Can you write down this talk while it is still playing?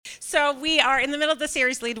So we are in the middle of the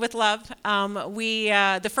series, Lead with Love.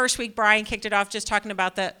 The first week, Brian kicked it off just talking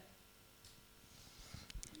about the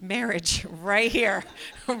marriage right here,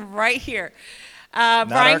 right here. Not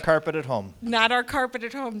Brian, our carpet at home. Not our carpet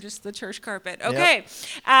at home, just the church carpet. Okay.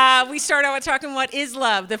 Yep. We start out with talking what is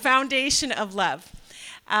love, the foundation of love.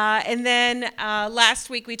 And then last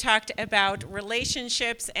week we talked about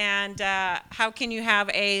relationships and how can you have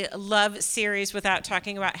a love series without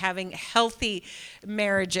talking about having healthy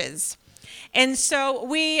marriages. And so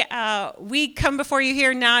we come before you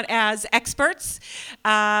here not as experts.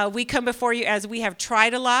 We come before you as we have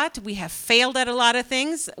tried a lot. We have failed at a lot of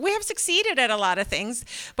things. We have succeeded at a lot of things.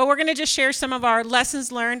 But we're going to just share some of our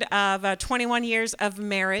lessons learned of 21 years of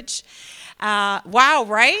marriage. Wow,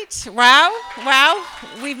 right? Wow.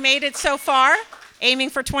 We've made it so far, aiming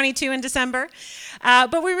for 22 in December.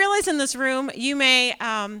 But we realize in this room, you may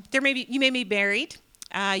be married,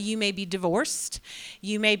 you may be divorced,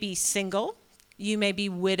 you may be single, you may be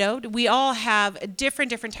widowed. We all have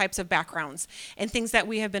different types of backgrounds and things that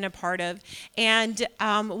we have been a part of. And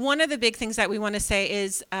one of the big things that we want to say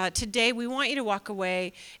is today we want you to walk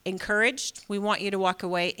away encouraged. We want you to walk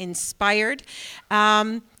away inspired.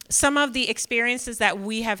 Some of the experiences that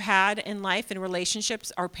we have had in life and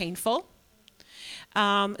relationships are painful.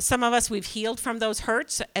 Some of us, we've healed from those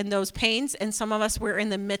hurts and those pains, and some of us, we're in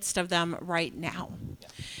the midst of them right now.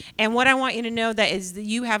 And what I want you to know that is that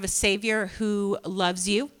you have a Savior who loves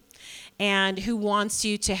you and who wants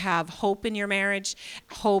you to have hope in your marriage,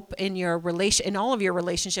 hope in your in all of your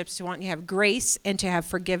relationships, to want you to have grace and to have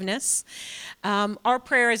forgiveness. Our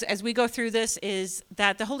prayer as we go through this is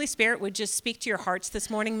that the Holy Spirit would just speak to your hearts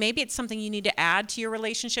this morning. Maybe it's something you need to add to your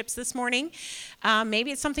relationships this morning.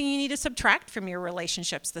 Maybe it's something you need to subtract from your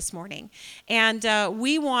relationships this morning. And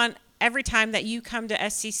we want, every time that you come to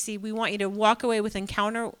SCC, we want you to walk away with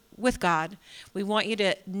encounter with God. We want you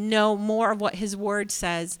to know more of what His Word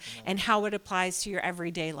says and how it applies to your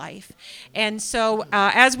everyday life. And so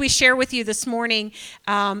as we share with you this morning,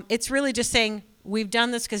 it's really just saying we've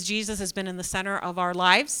done this because Jesus has been in the center of our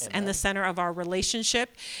lives. Amen. And the center of our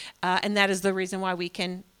relationship. And that is the reason why we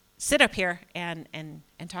can sit up here and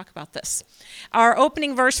talk about this. Our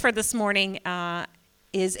opening verse for this morning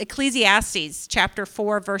is Ecclesiastes chapter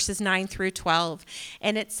 4, verses 9 through 12.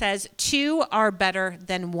 And it says, 2 are better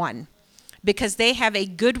than 1, because they have a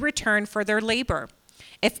good return for their labor.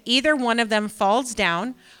 If either one of them falls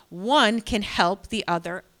down, one can help the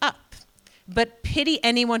other up. But pity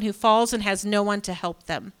anyone who falls and has no one to help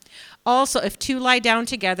them. Also, if 2 lie down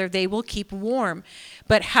together, they will keep warm.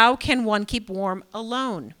 But how can one keep warm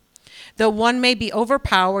alone? Though one may be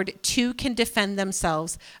overpowered, 2 can defend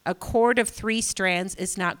themselves. A cord of 3 strands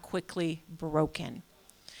is not quickly broken.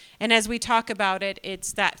 And as we talk about it,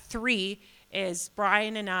 it's that 3 is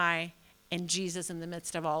Brian and I and Jesus in the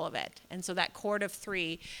midst of all of it. And so that cord of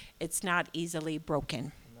 3, it's not easily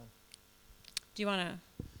broken. Amen. Do you want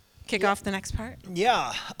to kick off the next part?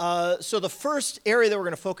 Yeah. So the first area that we're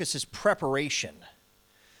going to focus is preparation.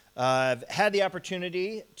 I've had the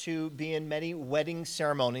opportunity to be in many wedding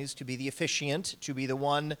ceremonies, to be the officiant, to be the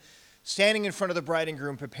one standing in front of the bride and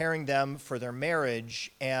groom, preparing them for their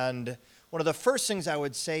marriage. And one of the first things I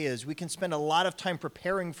would say is we can spend a lot of time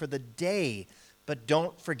preparing for the day, but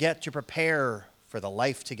don't forget to prepare for the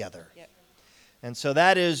life together. Yep. And so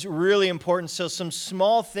that is really important. So some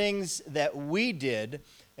small things that we did,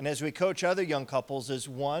 and as we coach other young couples, is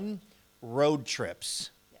 1, road trips.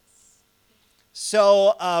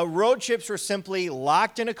 So road trips were simply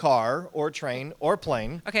locked in a car or train or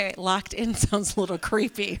plane. Okay, locked in sounds a little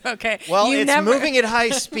creepy. Okay. Well, it's moving at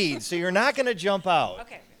high speed, so you're not going to jump out.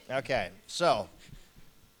 Okay, so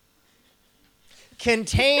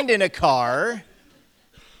contained in a car.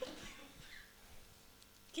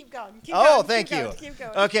 Keep going. Thank you. Keep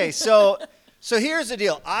going. Okay, so here's the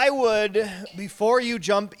deal. I would, before you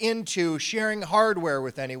jump into sharing hardware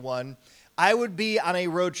with anyone, I would be on a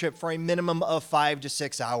road trip for a minimum of 5 to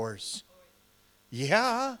 6 hours.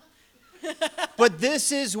 Yeah. But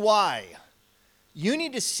this is why. You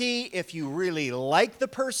need to see if you really like the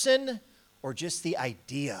person or just the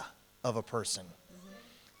idea of a person.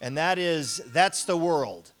 And that's the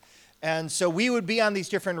world. And so we would be on these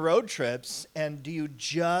different road trips, and do you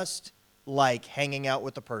just like hanging out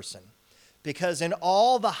with the person? Because in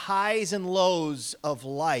all the highs and lows of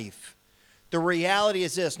life, the reality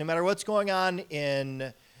is this: no matter what's going on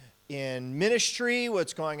in ministry,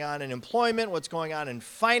 what's going on in employment, what's going on in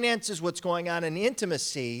finances, what's going on in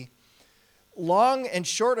intimacy, long and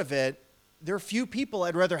short of it, there are few people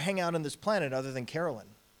I'd rather hang out on this planet other than Carolyn.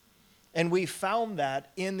 And we found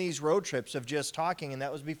that in these road trips of just talking, and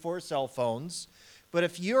that was before cell phones, But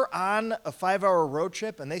if you're on a 5-hour road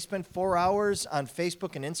trip and they spend 4 hours on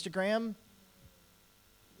Facebook and Instagram,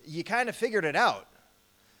 you kind of figured it out.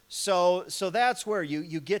 So that's where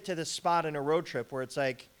you get to this spot in a road trip where it's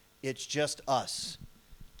like, it's just us.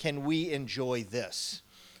 Can we enjoy this?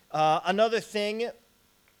 Another thing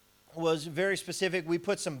was very specific. We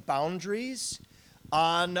put some boundaries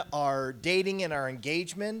on our dating and our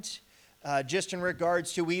engagement, just in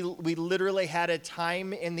regards to we literally had a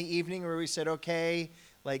time in the evening where we said, okay,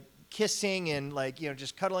 like kissing and like,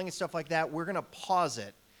 just cuddling and stuff like that, we're going to pause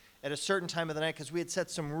it at a certain time of the night because we had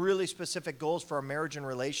set some really specific goals for our marriage and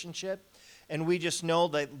relationship. And we just know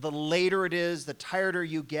that the later it is, the tireder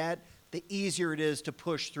you get, the easier it is to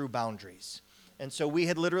push through boundaries. And so we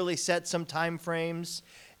had literally set some time frames.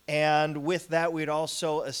 And with that, we'd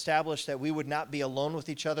also established that we would not be alone with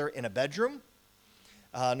each other in a bedroom,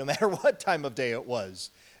 no matter what time of day it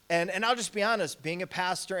was. And I'll just be honest, being a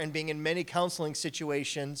pastor and being in many counseling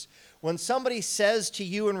situations, when somebody says to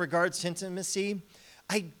you in regards to intimacy,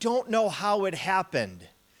 I don't know how it happened,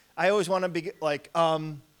 I always want to be like,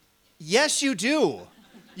 yes, you do.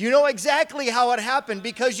 You know exactly how it happened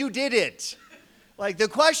because you did it. Like, the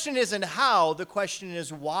question isn't how, the question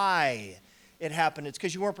is why it happened. It's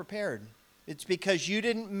because you weren't prepared. It's because you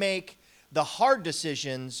didn't make the hard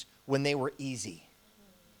decisions when they were easy.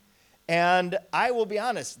 And I will be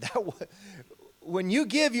honest, when you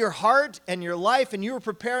give your heart and your life and you were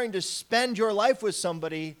preparing to spend your life with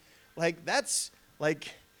somebody, like, that's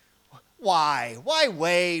like, why? Why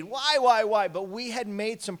wait? Why? But we had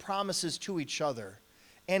made some promises to each other.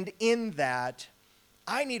 And in that,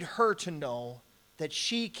 I need her to know that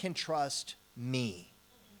she can trust me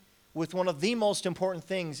with one of the most important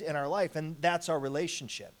things in our life, and that's our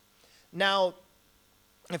relationship. Now,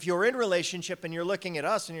 if you're in a relationship and you're looking at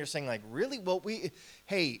us and you're saying like, really? Well,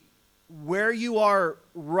 hey, where you are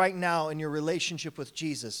right now in your relationship with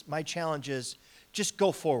Jesus, my challenge is just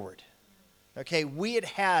go forward. Okay, we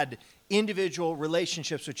had individual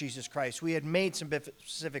relationships with Jesus Christ. We had made some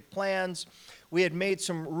specific plans. We had made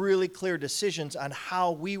some really clear decisions on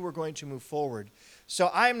how we were going to move forward.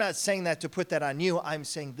 So I'm not saying that to put that on you. I'm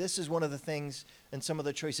saying this is one of the things and some of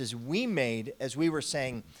the choices we made as we were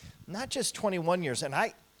saying, not just 21 years. And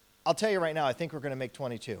I'll tell you right now, I think we're going to make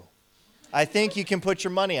 22. I think you can put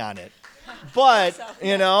your money on it. But,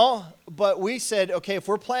 but we said, okay, if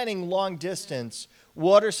we're planning long distance,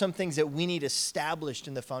 what are some things that we need established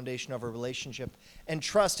in the foundation of a relationship? And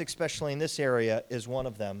trust, especially in this area, is one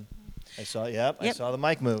of them. I saw the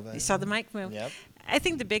mic move. You saw the mic move. Yep. I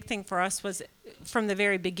think the big thing for us was from the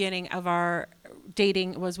very beginning of our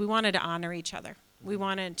dating was we wanted to honor each other. We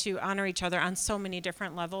wanted to honor each other on so many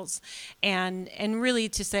different levels and really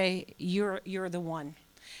to say, you're the one.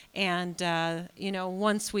 And,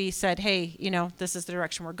 once we said, hey, this is the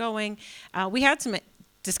direction we're going, we had some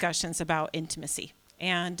discussions about intimacy.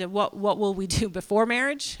 And what will we do before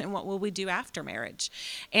marriage and what will we do after marriage?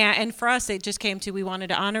 And for us, it just came to we wanted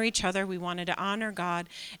to honor each other. We wanted to honor God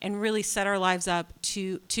and really set our lives up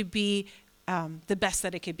to be the best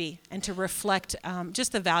that it could be and to reflect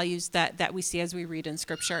just the values that we see as we read in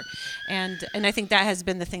Scripture. And I think that has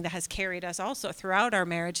been the thing that has carried us also throughout our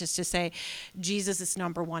marriage is to say Jesus is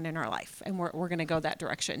number one in our life. And we're going to go that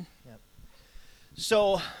direction. Yep.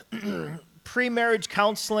 So pre-marriage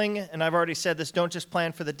counseling, and I've already said this, don't just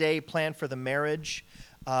plan for the day, plan for the marriage.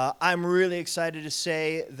 I'm really excited to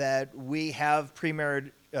say that we have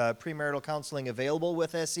premarital counseling available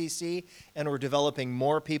with SEC, and we're developing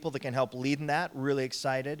more people that can help lead in that. Really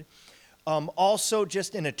excited. Also,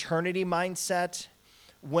 just an eternity mindset.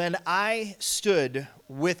 When I stood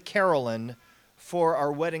with Carolyn for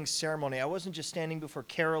our wedding ceremony, I wasn't just standing before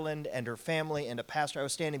Carolyn and her family and a pastor. I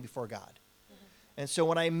was standing before God. And so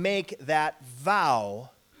when I make that vow,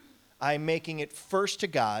 I'm making it first to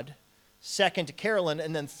God, second to Carolyn,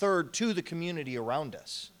 and then third to the community around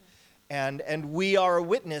us. And we are a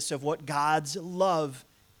witness of what God's love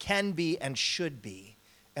can be and should be.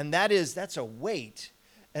 And that's a weight.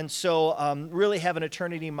 And so really have an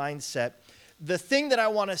eternity mindset. The thing that I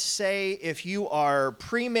want to say, if you are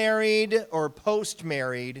pre-married or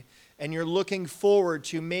post-married, and you're looking forward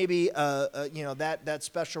to maybe that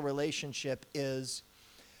special relationship, is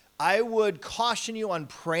I would caution you on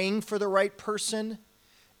praying for the right person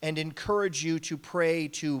and encourage you to pray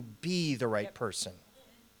to be the right person.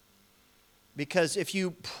 Because if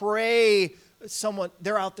you pray someone,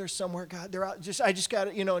 they're out there somewhere, God, I just got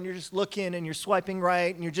it, and you're just looking and you're swiping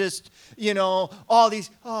right and you're just, all these,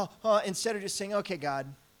 instead of just saying, okay,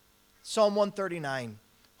 God, Psalm 139,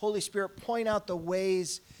 Holy Spirit, point out the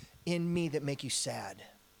ways in me that make you sad.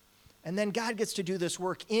 And then God gets to do this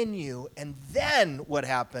work in you. And then what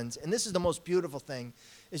happens, and this is the most beautiful thing,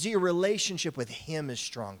 is that your relationship with him is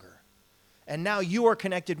stronger. And now you are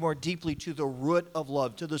connected more deeply to the root of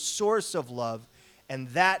love, to the source of love. And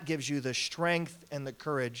that gives you the strength and the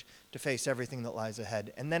courage to face everything that lies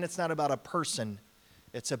ahead. And then it's not about a person.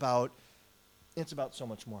 It's about so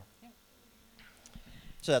much more. Yeah.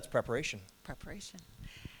 So that's preparation. Preparation.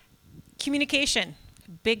 Communication.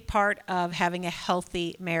 Big part of having a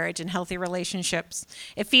healthy marriage and healthy relationships.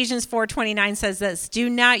 Ephesians 4:29 says this, do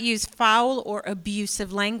not use foul or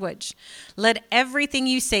abusive language. Let everything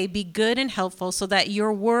you say be good and helpful so that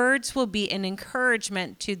your words will be an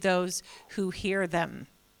encouragement to those who hear them.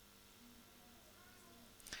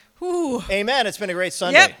 Ooh. Amen. It's been a great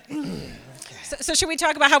Sunday. Yep. So should we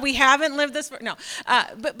talk about how we haven't lived this? No.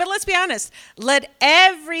 But let's be honest. Let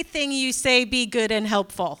everything you say be good and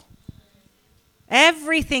helpful.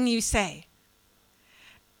 Everything you say.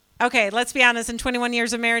 Okay, let's be honest. In 21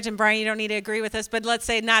 years of marriage, and Brian, you don't need to agree with this, but let's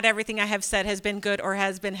say not everything I have said has been good or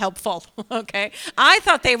has been helpful. Okay? I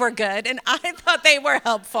thought they were good, and I thought they were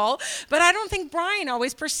helpful, but I don't think Brian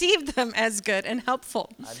always perceived them as good and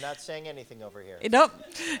helpful. I'm not saying anything over here. Nope.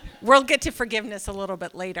 We'll get to forgiveness a little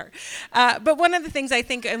bit later. But one of the things I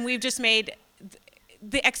think, and we've just made,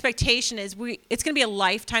 the expectation is it's going to be a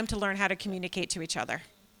lifetime to learn how to communicate to each other.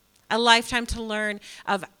 A lifetime to learn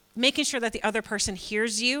of making sure that the other person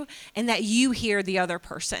hears you and that you hear the other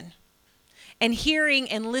person. And hearing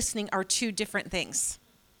and listening are two different things.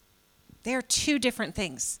 They are two different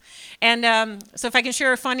things. And so if I can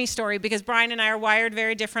share a funny story, because Brian and I are wired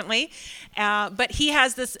very differently, but he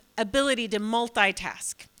has this ability to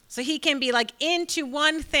multitask. So he can be like into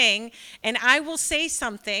one thing, and I will say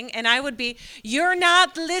something, and I would be, you're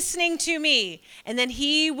not listening to me. And then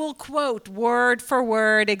he will quote word for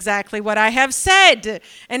word exactly what I have said.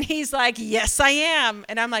 And he's like, yes, I am.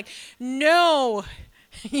 And I'm like, no,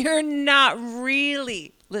 you're not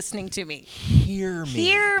really listening to me. Hear me.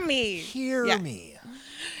 Hear me. Hear me.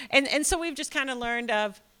 And so we've just kind of learned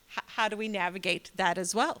of how do we navigate that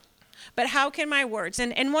as well. But how can my words,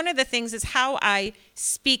 and one of the things is how I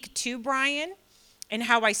speak to Brian and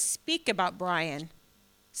how I speak about Brian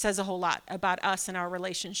says a whole lot about us and our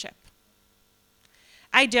relationship.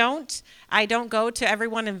 I don't go to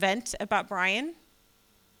everyone and vent about Brian.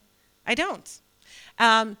 I don't.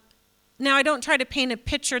 Now, I don't try to paint a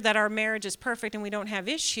picture that our marriage is perfect and we don't have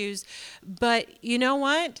issues, but you know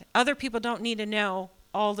what? Other people don't need to know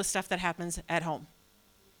all the stuff that happens at home.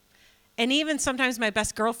 And even sometimes my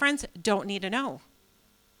best girlfriends don't need to know.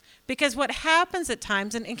 Because what happens at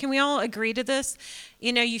times, and can we all agree to this?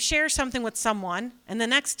 You know, you share something with someone, and the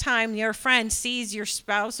next time your friend sees your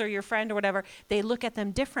spouse or your friend or whatever, they look at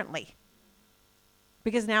them differently.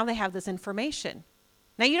 Because now they have this information.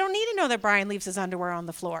 Now, you don't need to know that Brian leaves his underwear on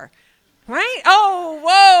the floor. Right? Oh,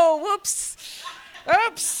 whoa, whoops.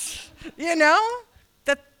 Oops. You know?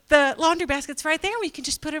 The laundry basket's right there. We can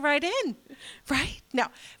just put it right in, right? No.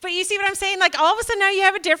 But you see what I'm saying? Like, all of a sudden now you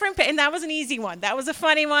have a different, and that was an easy one. That was a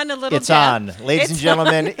funny one, a little It's on. Ladies and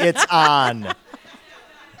gentlemen, it's on.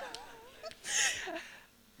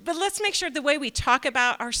 But let's make sure the way we talk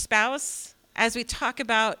about our spouse, as we talk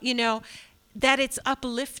about, you know, that it's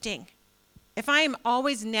uplifting. If I am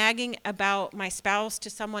always nagging about my spouse to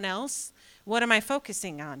someone else, what am I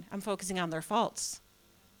focusing on? I'm focusing on their faults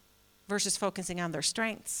versus focusing on their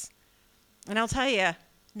strengths. And I'll tell you,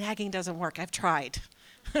 nagging doesn't work. I've tried.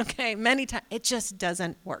 Okay, many times. It just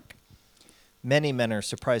doesn't work. Many men are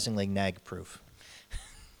surprisingly nag-proof.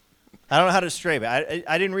 I don't know how to describe it.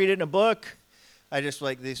 I didn't read it in a book. I just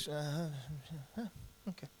like these.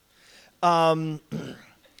 Okay.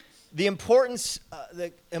 The importance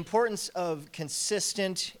of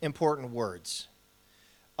consistent, important words,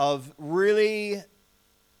 of really.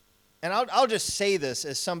 And I'll just say this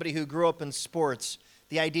as somebody who grew up in sports,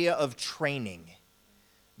 the idea of training.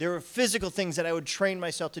 There were physical things that I would train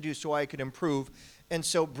myself to do so I could improve. And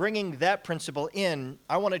so bringing that principle in,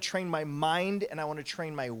 I want to train my mind and I want to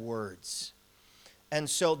train my words. And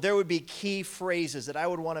so there would be key phrases that I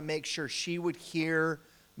would want to make sure she would hear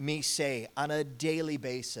me say on a daily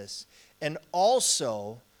basis. And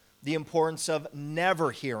also the importance of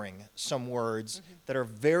never hearing some words that are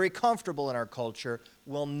very comfortable in our culture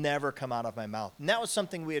will never come out of my mouth. And that was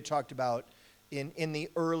something we had talked about in the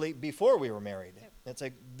early, before we were married. Yep. It's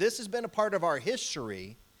like, this has been a part of our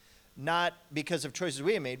history, not because of choices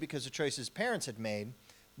we had made, because of choices parents had made,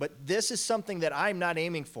 but this is something that I'm not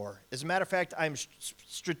aiming for. As a matter of fact, I'm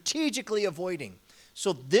strategically avoiding.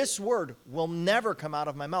 So this word will never come out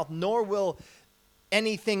of my mouth, nor will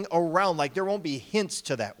anything around, like there won't be hints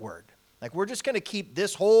to that word. Like we're just going to keep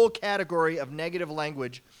this whole category of negative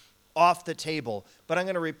language off the table, but I'm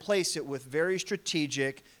going to replace it with very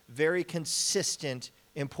strategic, very consistent,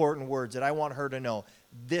 important words that I want her to know.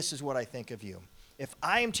 This is what I think of you. If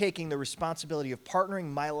I am taking the responsibility of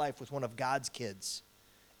partnering my life with one of God's kids,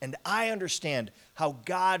 and I understand how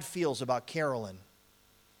God feels about Carolyn,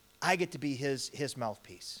 I get to be his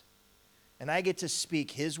mouthpiece. And I get to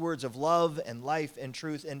speak his words of love and life and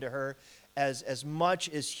truth into her as much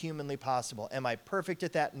as humanly possible. Am I perfect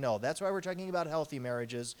at that? No. That's why we're talking about healthy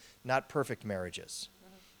marriages, not perfect marriages.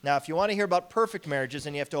 Now, if you want to hear about perfect marriages,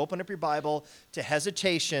 then you have to open up your Bible to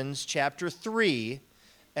Hesitations chapter 3.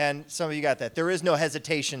 And some of you got that. There is no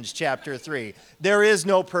Hesitations chapter 3. There is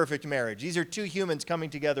no perfect marriage. These are two humans coming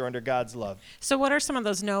together under God's love. So what are some of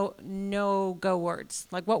those no-go words?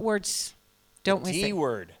 Like what words don't we say? D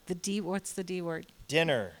word. What's the D word?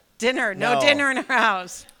 Dinner. Dinner. No No. dinner in our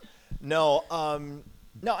house. No,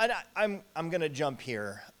 no, and I'm going to jump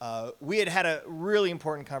here. We had a really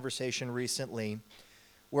important conversation recently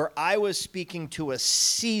where I was speaking to a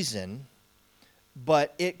season,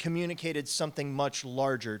 but it communicated something much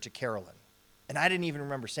larger to Carolyn. And I didn't even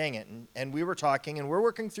remember saying it. And we were talking, and we're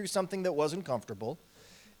working through something that wasn't comfortable.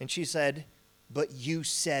 And she said, but you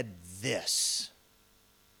said this.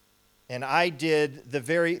 And I did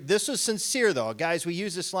this was sincere, though. Guys, we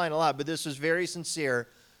use this line a lot, but this was very sincere.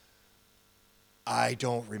 I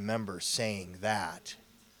don't remember saying that.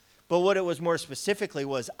 But what it was more specifically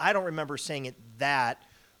was, I don't remember saying it that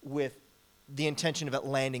with the intention of it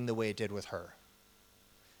landing the way it did with her.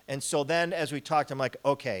 And so then as we talked, I'm like,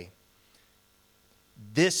 okay,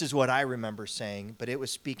 this is what I remember saying, but it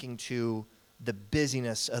was speaking to the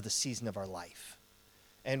busyness of the season of our life.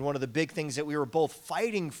 And one of the big things that we were both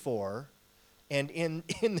fighting for, and in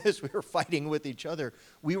this we were fighting with each other,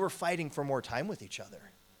 we were fighting for more time with each other.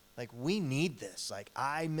 Like, we need this. Like,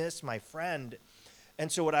 I miss my friend.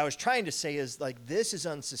 And so what I was trying to say is, like, this is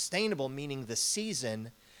unsustainable, meaning the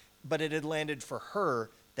season, but it had landed for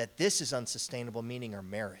her that this is unsustainable, meaning our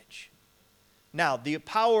marriage. Now, the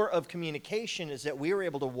power of communication is that we were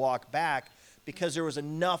able to walk back because there was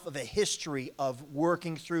enough of a history of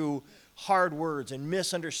working through hard words and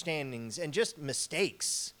misunderstandings and just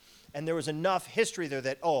mistakes. And there was enough history there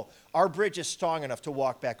that, our bridge is strong enough to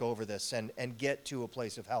walk back over this and get to a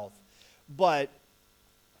place of health. But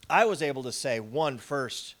I was able to say,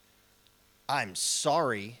 first, I'm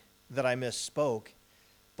sorry that I misspoke.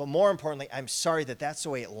 But more importantly, I'm sorry that that's the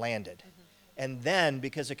way it landed. Mm-hmm. And then,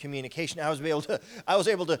 because of communication, I was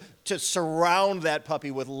able to surround that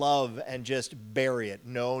puppy with love and just bury it.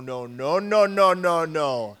 No.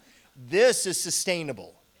 This is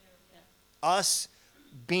sustainable. Yeah. Us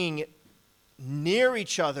being near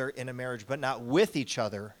each other in a marriage, but not with each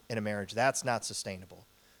other in a marriage, that's not sustainable.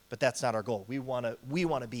 But that's not our goal. We want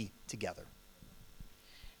to be together.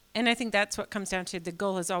 And I think that's what comes down to. The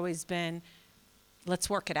goal has always been, let's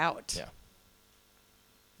work it out. Yeah.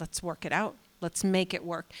 Let's work it out. Let's make it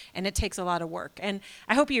work. And it takes a lot of work. And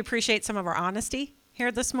I hope you appreciate some of our honesty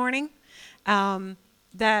here this morning.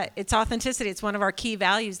 That it's authenticity. It's one of our key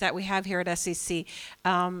values that we have here at SCC.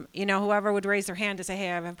 Whoever would raise their hand to say,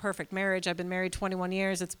 hey, I have a perfect marriage. I've been married 21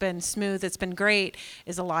 years. It's been smooth. It's been great,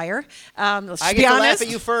 is a liar. I get to laugh at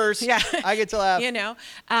you first. Yeah. I get to laugh.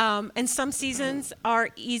 And some seasons are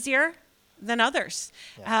easier than others.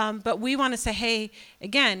 Yeah. But we want to say, hey,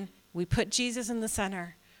 again, we put Jesus in the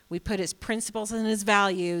center. We put his principles and his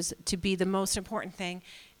values to be the most important thing.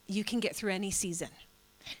 You can get through any season.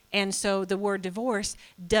 And so the word divorce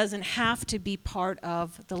doesn't have to be part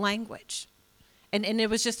of the language. And it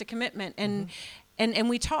was just a commitment. And, mm-hmm. and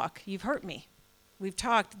we talk. You've hurt me. We've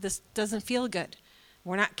talked. This doesn't feel good.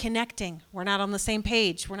 We're not connecting. We're not on the same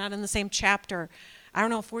page. We're not in the same chapter. I don't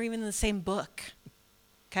know if we're even in the same book.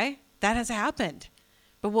 Okay? That has happened.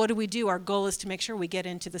 But what do? Our goal is to make sure we get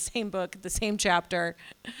into the same book, the same chapter,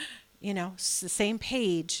 the same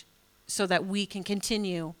page, so that we can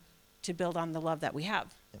continue to build on the love that we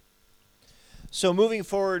have. So moving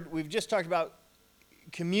forward, we've just talked about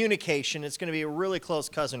communication. It's going to be a really close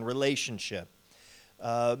cousin, relationship.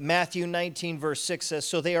 Matthew 19, verse 6 says,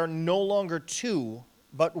 so they are no longer two,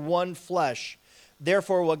 but one flesh.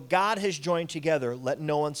 Therefore, what God has joined together, let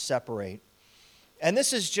no one separate. And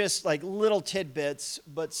this is just like little tidbits,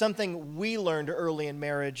 but something we learned early in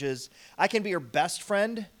marriage is I can be her best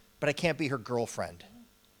friend, but I can't be her girlfriend.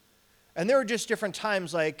 And there are just different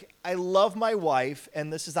times, like, I love my wife,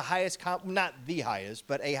 and this is the highest, not the highest,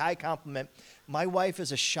 but a high compliment. My wife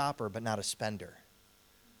is a shopper, but not a spender.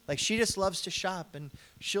 Like, she just loves to shop, and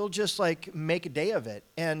she'll just, like, make a day of it.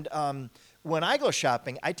 And when I go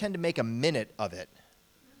shopping, I tend to make a minute of it.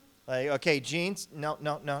 Like, okay, jeans, no.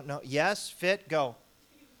 Yes, fit, go.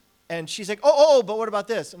 And she's like, oh, but what about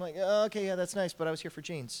this? I'm like, okay, yeah, that's nice, but I was here for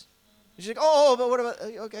jeans. And she's like, oh, but what about,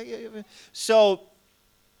 okay, yeah. So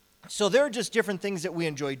there are just different things that we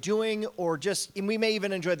enjoy doing, and we may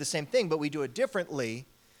even enjoy the same thing, but we do it differently.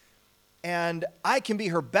 And I can be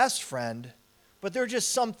her best friend, but there are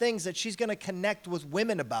just some things that she's going to connect with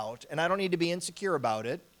women about, and I don't need to be insecure about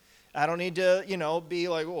it. I don't need to, be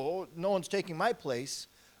like, oh, no one's taking my place.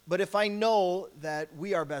 But if I know that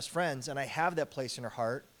we are best friends and I have that place in her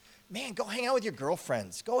heart, man, go hang out with your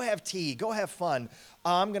girlfriends. Go have tea. Go have fun.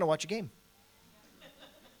 I'm going to watch a game.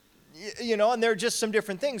 And there are just some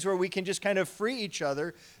different things where we can just kind of free each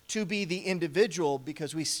other to be the individual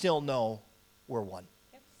because we still know we're one.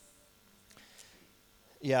 Yep.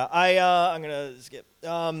 Yeah, I'm going to skip. Skip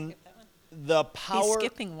that one. The power. He's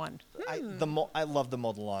skipping one. I love the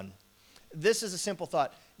mow the lawn. This is a simple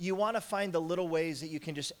thought. You want to find the little ways that you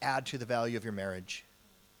can just add to the value of your marriage.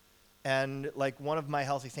 And like one of my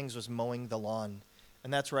healthy things was mowing the lawn.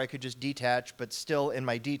 And that's where I could just detach, but still in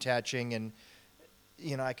my detaching and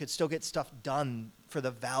I could still get stuff done for the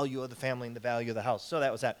value of the family and the value of the house. So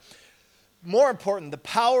that was that. More important, the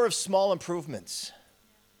power of small improvements.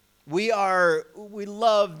 We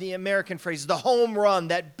love the American phrase, the home run,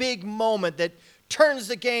 that big moment that turns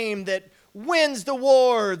the game, that wins the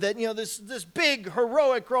war, that, this big,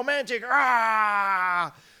 heroic, romantic,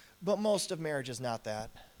 But most of marriage is not that.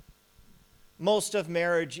 Most of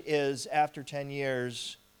marriage is after 10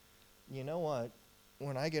 years, you know what?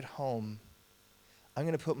 When I get home, I'm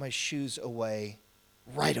going to put my shoes away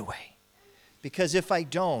right away. Because if I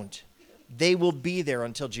don't, they will be there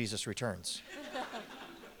until Jesus returns.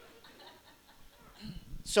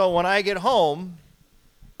 So when I get home,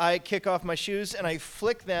 I kick off my shoes and I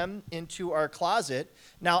flick them into our closet.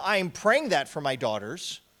 Now, I am praying that for my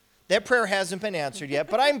daughters. That prayer hasn't been answered yet,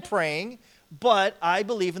 but I'm praying. But I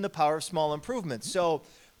believe in the power of small improvements. So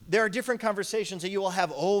there are different conversations that you will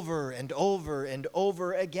have over and over and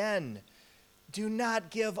over again. Do not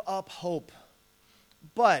give up hope.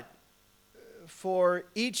 But for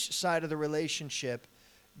each side of the relationship,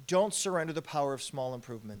 don't surrender the power of small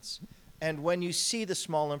improvements. And when you see the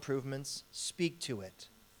small improvements, speak to it.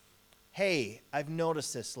 Hey, I've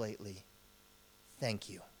noticed this lately. Thank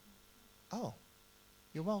you. Oh,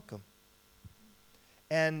 you're welcome.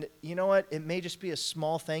 And you know what? It may just be a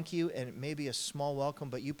small thank you, and it may be a small welcome,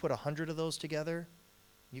 but you put 100 of those together,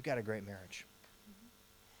 you've got a great marriage.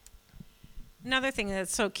 Another thing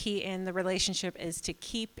that's so key in the relationship is to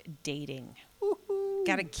keep dating.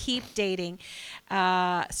 Got to keep dating.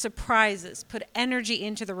 Surprises. Put energy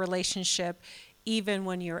into the relationship even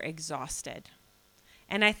when you're exhausted.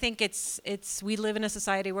 And I think we live in a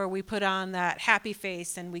society where we put on that happy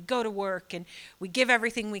face and we go to work and we give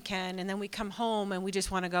everything we can, and then we come home and we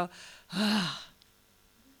just want to go,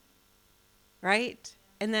 right?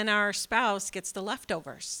 And then our spouse gets the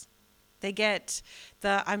leftovers. They get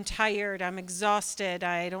I'm tired, I'm exhausted,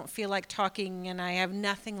 I don't feel like talking, and I have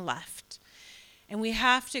nothing left. And we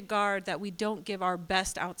have to guard that we don't give our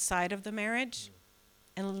best outside of the marriage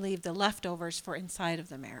and leave the leftovers for inside of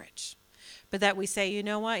the marriage. But that we say, you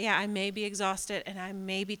know what, yeah, I may be exhausted and I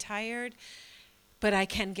may be tired, but I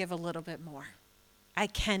can give a little bit more. I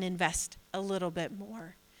can invest a little bit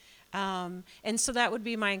more. And so that would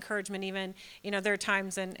be my encouragement. Even, there are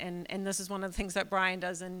times, and this is one of the things that Brian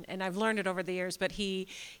does, and I've learned it over the years, but he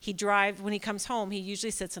drives, when he comes home, he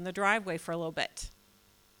usually sits in the driveway for a little bit.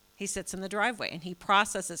 He sits in the driveway and he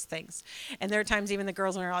processes things. And there are times even the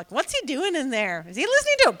girls are like, what's he doing in there? Is he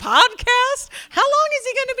listening to a podcast? How long is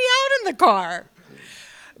he going to be out in the car?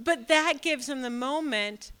 But that gives him a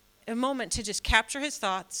moment to just capture his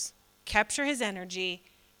thoughts, capture his energy,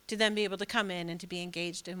 to then be able to come in and to be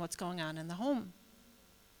engaged in what's going on in the home.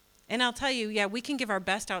 And I'll tell you, yeah, we can give our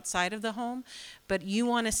best outside of the home, but you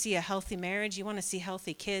want to see a healthy marriage, you want to see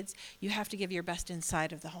healthy kids, you have to give your best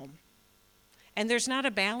inside of the home. And there's not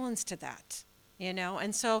a balance to that,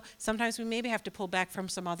 and so sometimes we maybe have to pull back from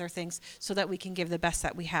some other things so that we can give the best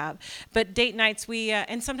that we have. But date nights,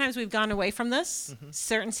 and sometimes we've gone away from this. Mm-hmm.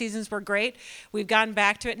 Certain seasons were great. We've gotten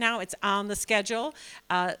back to it now. It's on the schedule.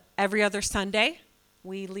 Every other Sunday,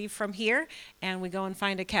 we leave from here and we go and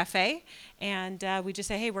find a cafe, and we just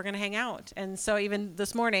say, hey, we're going to hang out. And so even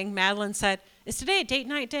this morning, Madeline said, is today a date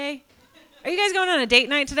night day? Are you guys going on a date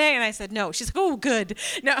night today? And I said, no. She's like, oh, good.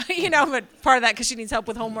 No, but part of that because she needs help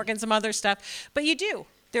with homework and some other stuff. But you do.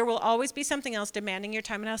 There will always be something else demanding your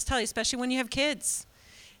time. And I'll tell you, especially when you have kids,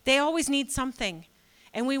 they always need something.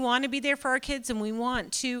 And we want to be there for our kids, and we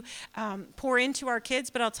want to pour into our kids.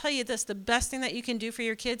 But I'll tell you this, the best thing that you can do for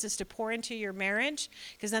your kids is to pour into your marriage,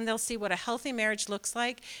 because then they'll see what a healthy marriage looks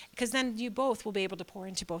like, because then you both will be able to pour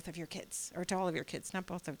into both of your kids, or to all of your kids, not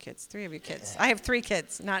both of kids, 3 of your kids. I have 3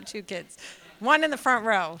 kids, not 2 kids. One in the front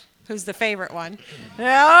row, who's the favorite one.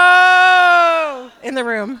 Oh, in the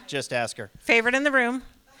room. Just ask her. Favorite in the room.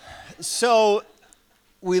 So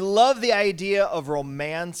we love the idea of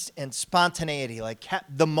romance and spontaneity, like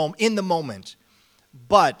in the moment.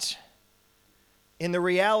 But in the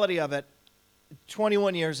reality of it,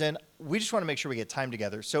 21 years in, we just want to make sure we get time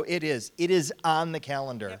together. So it is on the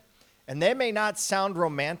calendar. Yep. And they may not sound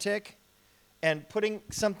romantic, and putting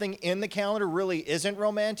something in the calendar really isn't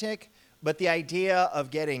romantic, but the idea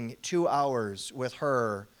of getting 2 hours with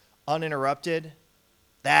her uninterrupted,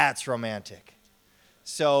 that's romantic.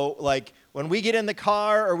 So, like, when we get in the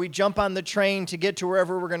car or we jump on the train to get to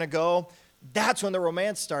wherever we're going to go, that's when the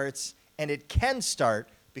romance starts, and it can start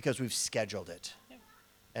because we've scheduled it. Yeah.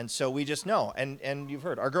 And so we just know, and you've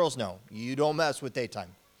heard, our girls know, you don't mess with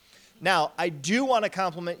daytime. Now, I do want to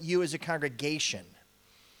compliment you as a congregation,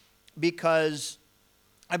 because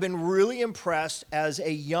I've been really impressed as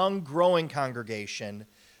a young, growing congregation,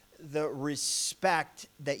 the respect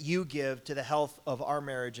that you give to the health of our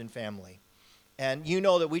marriage and family. And you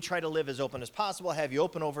know that we try to live as open as possible, have you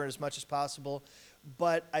open over as much as possible,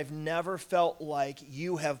 but I've never felt like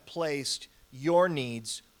you have placed your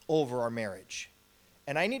needs over our marriage.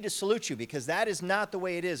 And I need to salute you, because that is not the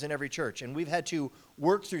way it is in every church. And we've had to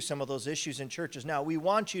work through some of those issues in churches. Now, we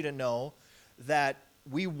want you to know that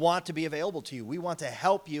we want to be available to you. We want to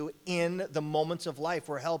help you in the moments of life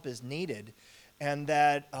where help is needed. And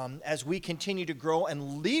that as we continue to grow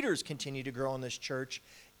and leaders continue to grow in this church,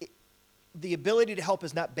 the ability to help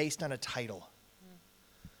is not based on a title.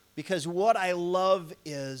 Because what I love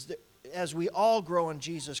is that as we all grow in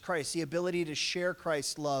Jesus Christ, the ability to share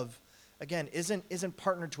Christ's love, again, isn't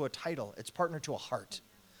partnered to a title. It's partnered to a heart.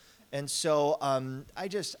 And so I'm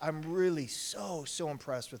really so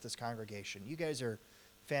impressed with this congregation. You guys are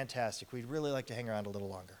fantastic. We'd really like to hang around a little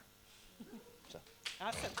longer. So.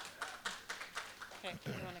 Awesome. Okay,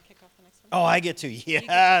 you want to kick off the next one? Oh, I get to.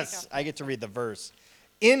 Yes, I get to read the verse.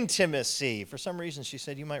 Intimacy. For some reason, she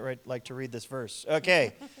said you might like to read this verse.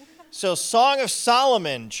 Okay. So Song of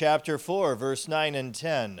Solomon, chapter 4, verse 9 and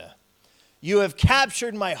 10. You have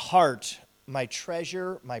captured my heart, my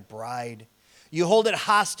treasure, my bride. You hold it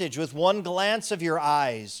hostage with one glance of your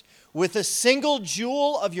eyes. With a single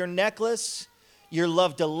jewel of your necklace, your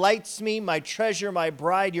love delights me, my treasure, my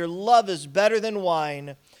bride. Your love is better than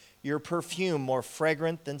wine, your perfume more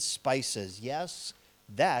fragrant than spices. Yes,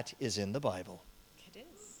 that is in the Bible. It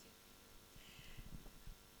is.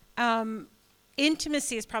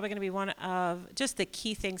 Intimacy is probably going to be one of just the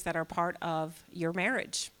key things that are part of your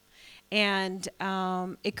marriage. And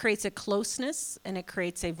it creates a closeness, and it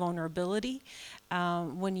creates a vulnerability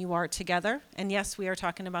when you are together. And yes, we are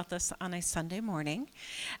talking about this on a Sunday morning.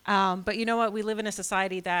 But you know what? We live in a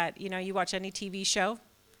society that, you watch any TV show,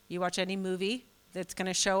 you watch any movie that's going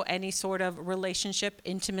to show any sort of relationship,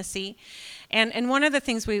 intimacy. And one of the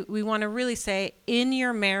things we want to really say, in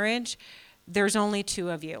your marriage, there's only 2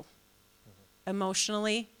 of you,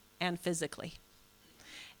 emotionally and physically.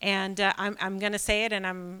 And I'm going to say it,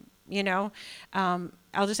 and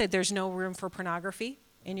I'll just say there's no room for pornography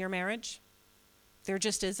in your marriage. There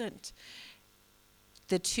just isn't.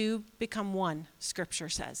 The 2 become one, Scripture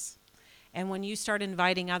says. And when you start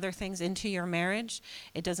inviting other things into your marriage,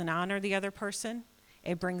 it doesn't honor the other person.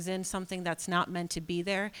 It brings in something that's not meant to be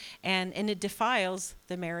there, and it defiles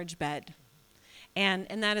the marriage bed. And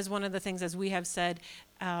that is one of the things, as we have said,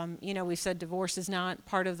 we've said divorce is not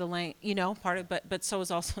part of the but so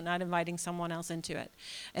is also not inviting someone else into it.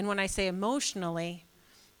 And when I say emotionally,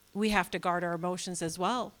 we have to guard our emotions as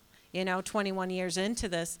well. 21 years into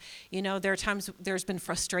this, there are times there's been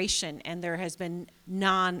frustration, and there has been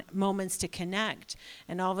moments to connect.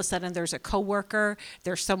 And all of a sudden there's a coworker,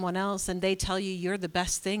 there's someone else, and they tell you you're the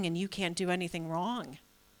best thing and you can't do anything wrong.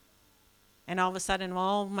 And all of a sudden,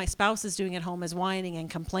 all my spouse is doing at home is whining and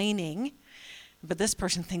complaining. But this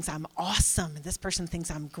person thinks I'm awesome, and this person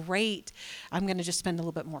thinks I'm great. I'm going to just spend a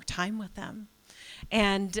little bit more time with them.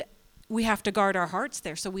 And we have to guard our hearts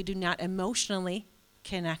there so we do not emotionally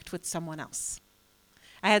connect with someone else.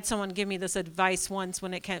 I had someone give me this advice once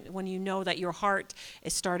when you know that your heart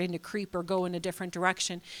is starting to creep or go in a different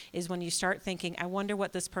direction, is when you start thinking, I wonder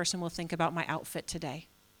what this person will think about my outfit today.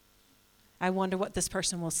 I wonder what this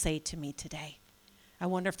person will say to me today. I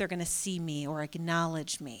wonder if they're going to see me or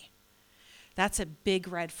acknowledge me. That's a big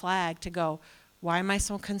red flag to go, why am I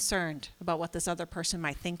so concerned about what this other person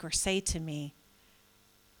might think or say to me?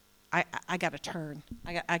 I got to turn.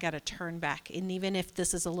 I got to turn back. And even if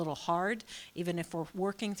this is a little hard, even if we're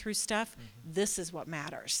working through stuff, this is what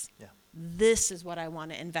matters. Yeah. This is what I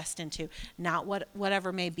want to invest into, not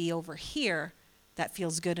whatever may be over here that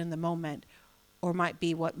feels good in the moment or might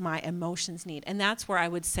be what my emotions need. And that's where I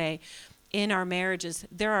would say in our marriages,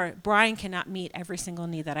 Brian cannot meet every single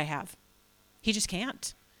need that I have. He just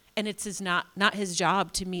can't. And it's not his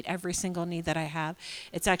job to meet every single need that I have.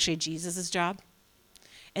 It's actually Jesus' job.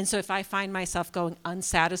 And so if I find myself going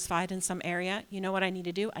unsatisfied in some area, you know what I need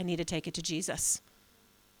to do? I need to take it to Jesus.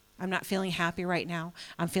 I'm not feeling happy right now.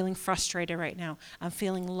 I'm feeling frustrated right now. I'm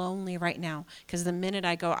feeling lonely right now. Because the minute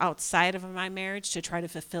I go outside of my marriage to try to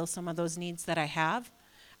fulfill some of those needs that I have,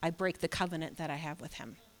 I break the covenant that I have with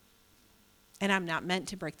him. And I'm not meant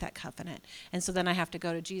to break that covenant. And so then I have to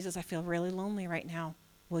go to Jesus. I feel really lonely right now.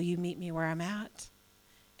 Will you meet me where I'm at?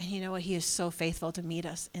 And you know what? He is so faithful to meet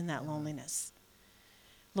us in that loneliness.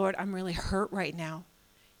 Lord, I'm really hurt right now.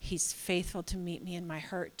 He's faithful to meet me in my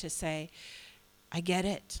hurt, to say, I get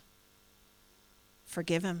it.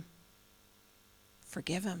 Forgive him.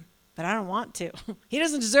 Forgive him. But I don't want to. He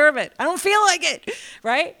doesn't deserve it. I don't feel like it,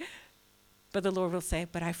 right? But the Lord will say,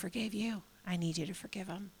 but I forgave you. I need you to forgive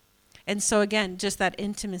him. And so again, just that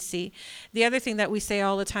intimacy. The other thing that we say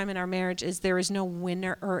all the time in our marriage is there is no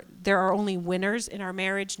winner, or there are only winners in our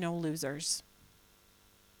marriage, no losers.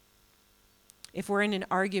 If we're in an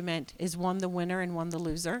argument, is one the winner and one the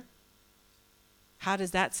loser? How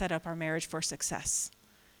does that set up our marriage for success?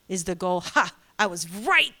 Is the goal, I was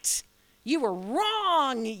right. You were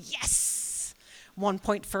wrong. Yes. 1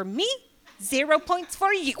 point for me, 0 points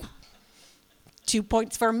for you. 2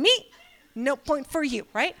 points for me, no point for you,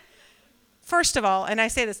 right? First of all, and I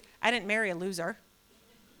say this, I didn't marry a loser.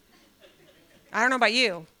 I don't know about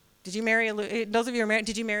you. Did you marry those of you who are married,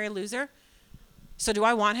 did you marry a loser? So do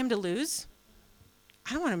I want him to lose?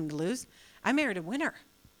 I don't want him to lose. I married a winner.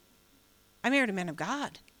 I married a man of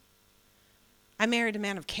God. I married a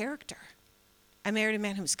man of character. I married a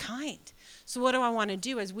man who's kind. So what do I want to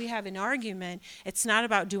do as we have an argument? It's not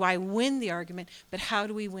about do I win the argument, but how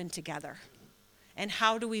do we win together? And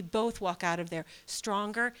how do we both walk out of there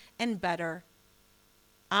stronger and better,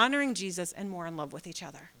 honoring Jesus and more in love with each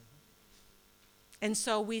other? And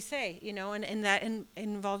so we say, and that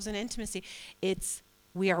involves an intimacy.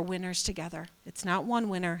 We are winners together. It's not one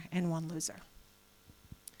winner and one loser.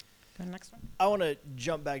 Go to the next one. I want to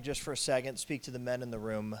jump back just for a second, speak to the men in the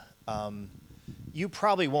room. You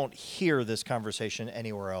probably won't hear this conversation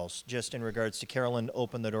anywhere else, just in regards to Carolyn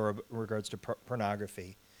opened the door in regards to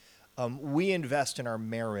pornography. We invest in our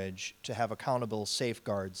marriage to have accountable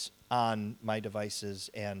safeguards on my devices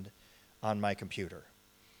and on my computer.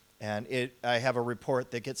 And I have a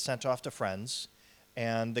report that gets sent off to friends,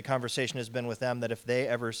 and the conversation has been with them that if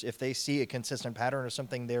they see a consistent pattern or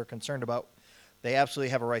something they're concerned about, they absolutely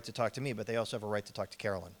have a right to talk to me, but they also have a right to talk to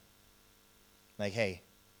Carolyn. Like, hey,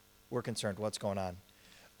 we're concerned. What's going on?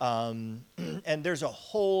 And there's a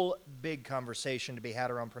whole big conversation to be had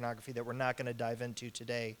around pornography that we're not going to dive into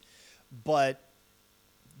today. But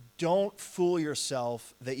don't fool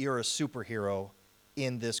yourself that you're a superhero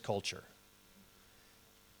in this culture.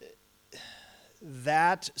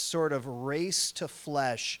 That sort of race to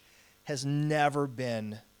flesh has never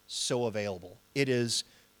been so available. It is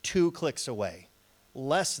 2 clicks away,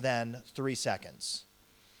 less than 3 seconds.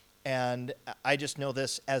 And I just know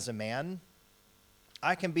this as a man.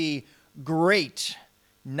 I can be great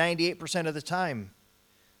 98% of the time,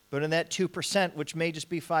 but in that 2%, which may just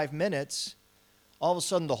be 5 minutes, all of a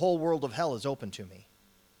sudden the whole world of hell is open to me.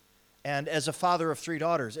 And as a father of 3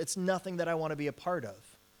 daughters, it's nothing that I want to be a part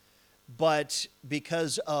of. But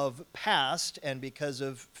because of past and because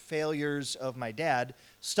of failures of my dad,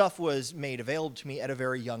 stuff was made available to me at a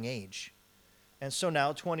very young age. And so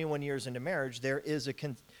now, 21 years into marriage, there's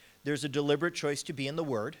a deliberate choice to be in the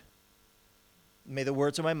Word. May the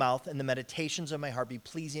words of my mouth and the meditations of my heart be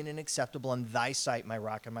pleasing and acceptable in thy sight, my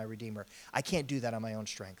rock and my redeemer. I can't do that on my own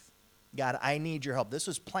strength. God, I need your help. This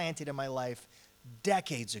was planted in my life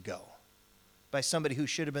decades ago by somebody who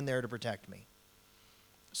should have been there to protect me.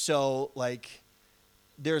 So,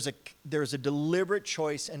 there's a deliberate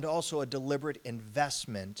choice and also a deliberate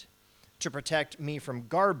investment to protect me from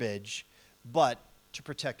garbage, but to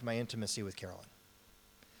protect my intimacy with Carolyn.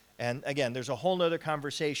 And again, there's a whole nother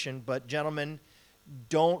conversation, but gentlemen,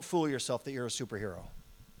 don't fool yourself that you're a superhero.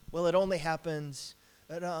 Well, it only happens,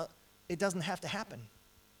 it doesn't have to happen.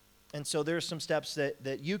 And so there's some steps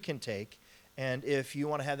that you can take, and if you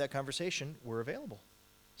want to have that conversation, we're available.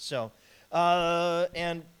 So,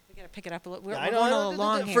 and we got to pick it up a little. We're I going a know, little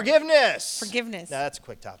long here. Forgiveness. Forgiveness. No, that's a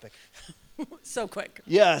quick topic. So quick.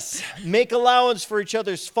 Yes. Make allowance for each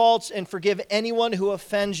other's faults and forgive anyone who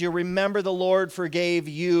offends you. Remember, the Lord forgave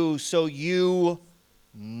you, so you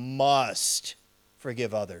must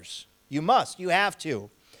forgive others. You must. You have to.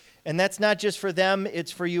 And that's not just for them,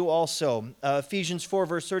 it's for you also. Ephesians 4,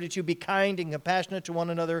 verse 32, be kind and compassionate to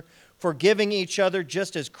one another, forgiving each other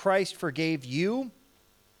just as Christ forgave you.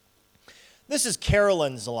 This is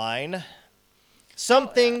Carolyn's line. Some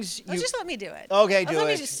things you... Just let me do it. Okay, do Let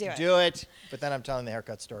me it. just do it. Do it. But then I'm telling the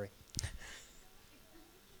haircut story.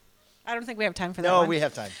 I don't think we have time for that No, one. we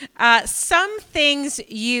have time. Some things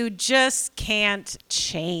you just can't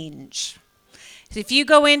change. If you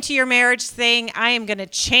go into your marriage saying, I am going to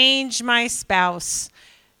change my spouse,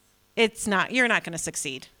 you're not going to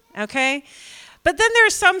succeed, okay? But then there are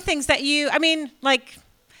some things that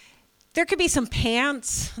there could be some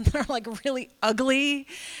pants that are like really ugly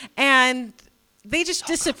and they just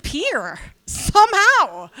disappear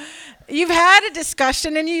somehow. You've had a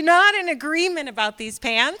discussion and you're not in agreement about these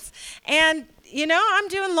pants, and I'm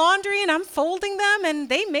doing laundry and I'm folding them, and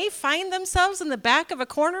they may find themselves in the back of a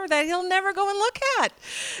corner that he'll never go and look at.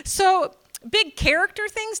 So big character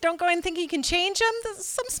things, don't go and think you can change them. There's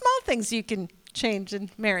some small things you can change in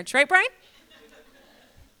marriage. Right, Brian?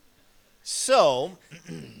 So,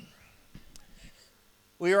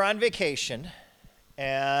 we were on vacation,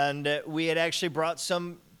 and we had actually brought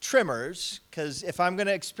some trimmers, because if I'm going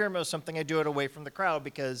to experiment with something, I do it away from the crowd,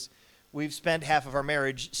 because we've spent half of our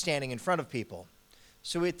marriage standing in front of people.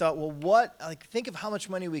 So we thought, well, think of how much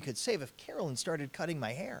money we could save if Carolyn started cutting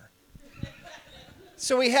my hair.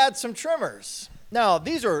 So we had some trimmers. Now,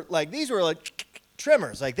 these were like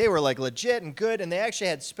trimmers. Like, they were like legit and good, and they actually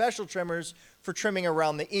had special trimmers for trimming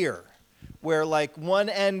around the ear, where like one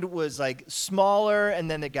end was like smaller and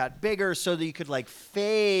then it got bigger so that you could like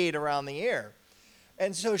fade around the ear.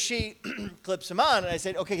 And so she clips them on, and I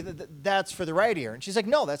said, okay, that's for the right ear. And she's like,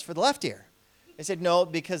 no, that's for the left ear. I said, no,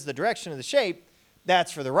 because the direction of the shape,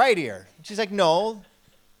 that's for the right ear. And she's like, no,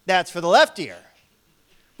 that's for the left ear.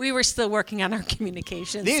 We were still working on our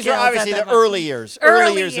communication These skills are obviously at the that early years. Early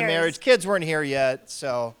Early years of years. marriage. Kids weren't here yet.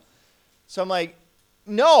 So I'm like,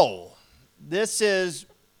 no, this is,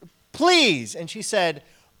 please. And she said,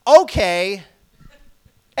 okay.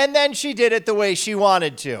 And then she did it the way she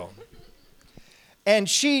wanted to. And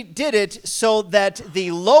she did it so that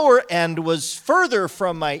the lower end was further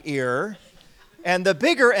from my ear and the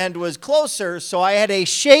bigger end was closer, so I had a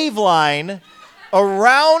shave line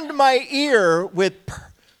around my ear with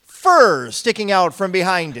fur sticking out from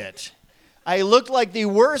behind it. I looked like the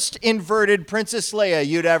worst inverted Princess Leia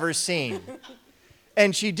you'd ever seen.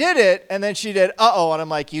 And she did it, and then she did, uh-oh, and I'm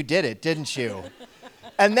like, you did it, didn't you?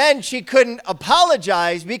 And then she couldn't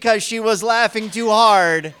apologize because she was laughing too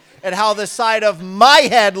hard at how the side of my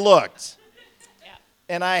head looked. Yeah.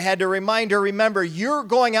 And I had to remind her, remember, you're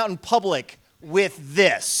going out in public with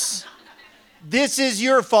this. This is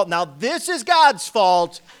your fault. Now, this is God's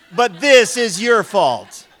fault, but this is your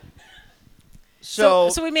fault.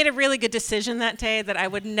 So we made a really good decision that day that I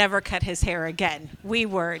would never cut his hair again. We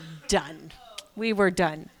were done.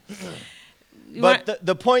 But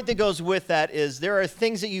the point that goes with that is there are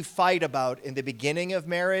things that you fight about in the beginning of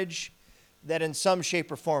marriage that in some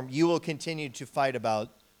shape or form you will continue to fight about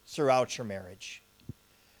throughout your marriage.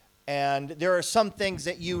 And there are some things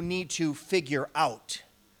that you need to figure out.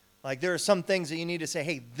 Like, there are some things that you need to say,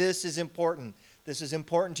 hey, this is important. This is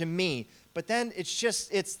important to me. But then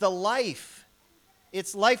it's the life.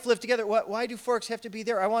 It's life lived together. Why do forks have to be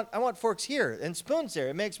there? I want forks here and spoons there.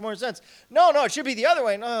 It makes more sense. No, it should be the other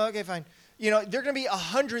way. No, okay, fine. There are going to be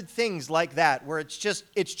 100 things like that where it's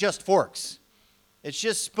just forks. It's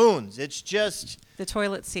just spoons. It's just the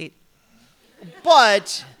toilet seat.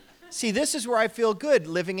 But see, this is where I feel good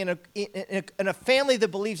living in a family that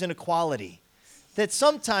believes in equality. That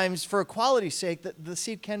sometimes, for equality's sake, the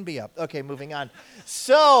seat can be up. Okay, moving on.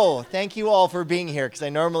 So, thank you all for being here, because I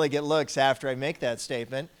normally get looks after I make that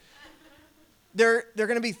statement. There are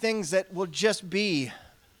going to be things that will just be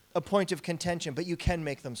a point of contention, but you can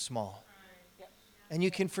make them small. And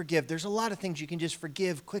you can forgive. There's a lot of things you can just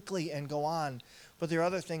forgive quickly and go on. But there are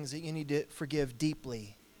other things that you need to forgive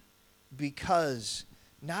deeply. Because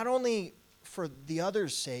not only for the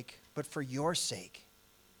other's sake, but for your sake.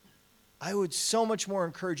 I would so much more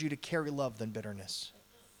encourage you to carry love than bitterness.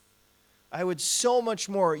 I would so much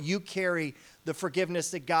more you carry the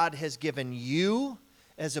forgiveness that God has given you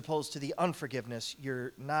as opposed to the unforgiveness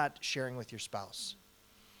you're not sharing with your spouse.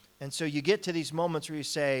 And so you get to these moments where you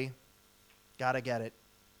say, God, I get it.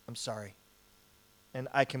 I'm sorry. And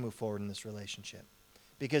I can move forward in this relationship.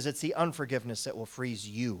 Because it's the unforgiveness that will freeze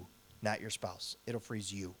you, not your spouse. It'll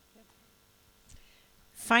freeze you.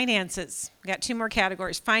 Finances. We got two more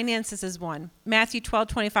categories. Finances is one. Matthew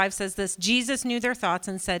 12:25 says this, Jesus knew their thoughts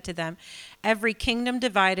and said to them, every kingdom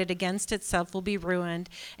divided against itself will be ruined,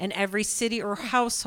 and every city or house